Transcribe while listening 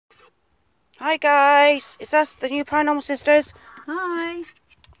Hi guys, it's us, the new Paranormal Sisters. Hi.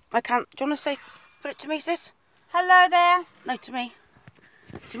 I can't, do you want to say, put it to me, sis? Hello there. No, to me.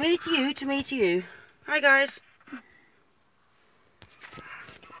 To me, to you, to me, to you. Hi guys.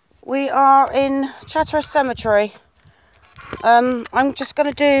 We are in 1.chatteris Cemetery. I'm just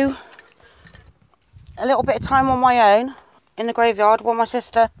going to do a little bit of time on my own in the graveyard while my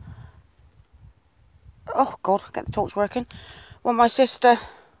sister... Oh God, get the torch working. While my sister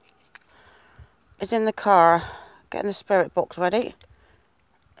is in the car getting the spirit box ready.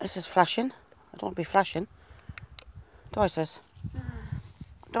 This is flashing. I don't want to be flashing. Do I, sis?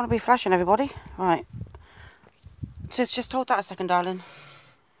 Don't want to be flashing, everybody. Right. Sis, just hold that a second, darling.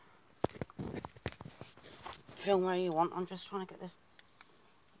 Film where you want. I'm just trying to get this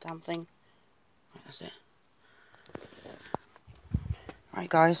damn thing. Right, that's it. Right,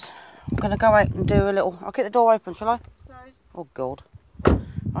 guys. I'm going to go out and do a little... I'll keep the door open, shall I? Close. Oh, God.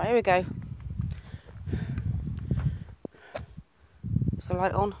 Right, here we go. Is the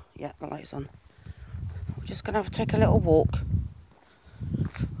light on? Yeah, the light's on. I'm just going to take a little walk.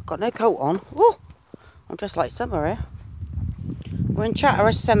 Got no coat on. Woo! I'm just like summer here. We're in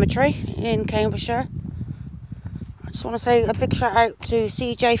 1.chatteris Cemetery in Cambridgeshire. I just want to say a big shout out to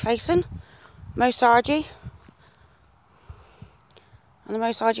CJ Faison, Mosargi, and the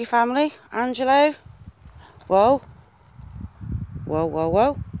Mosargi family. Angelo. Whoa. Whoa, whoa,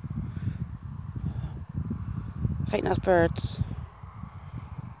 whoa. I think that's birds.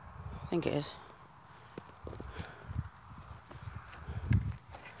 I think it is. I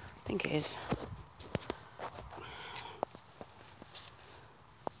think it is.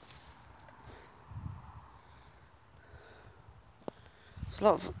 There's a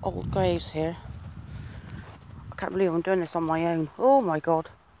lot of old graves here. I can't believe I'm doing this on my own. Oh my God.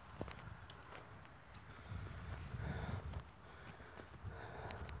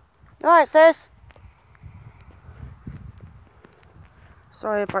 Alright, sis.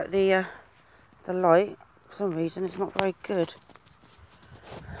 Sorry about the light. For some reason it's not very good.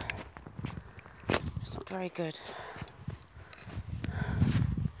 It's not very good.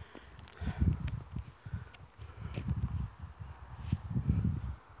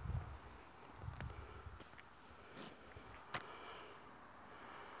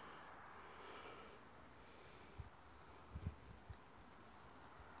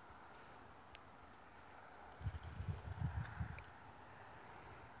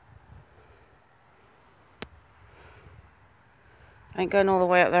 I ain't going all the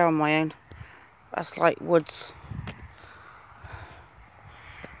way up there on my own. That's like woods.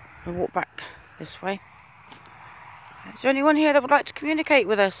 I'll walk back this way. Is there anyone here that would like to communicate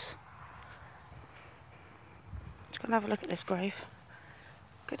with us? Just gonna have a look at this grave.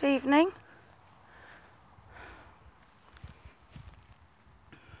 Good evening.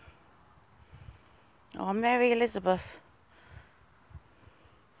 Oh, Mary Elizabeth.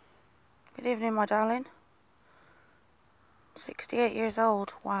 Good evening, my darling. 68 years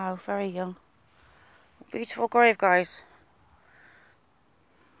old. Wow, very young. Beautiful grave, guys.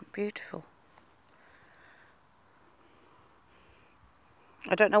 Beautiful.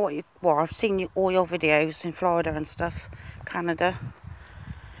 I don't know what you... Well, I've seen all your videos in Florida and stuff. Canada.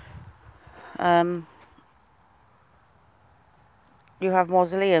 You have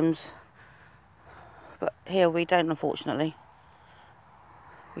mausoleums. But here we don't, unfortunately.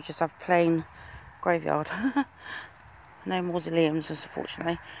 We just have plain graveyard. No mausoleums,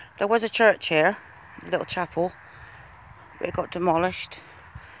 unfortunately. There was a church here, a little chapel, but it got demolished.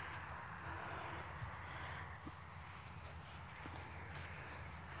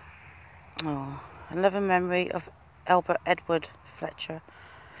 Oh, in loving memory of Albert Edward Fletcher.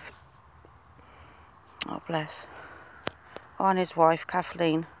 Oh, bless. Oh, and his wife,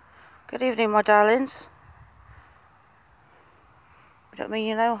 Kathleen. Good evening, my darlings. We don't mean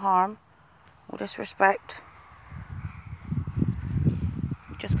you no harm or disrespect.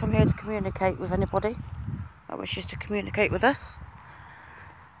 We've just come here to communicate with anybody that wishes to communicate with us.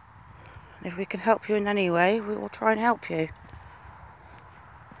 And if we can help you in any way, we will try and help you.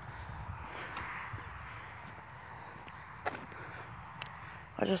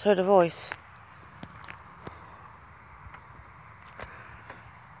 I just heard a voice.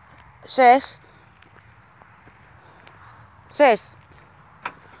 Sis? Sis?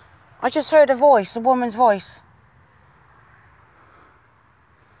 I just heard a voice, a woman's voice.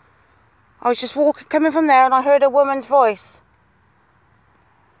 I was just coming from there and I heard a woman's voice.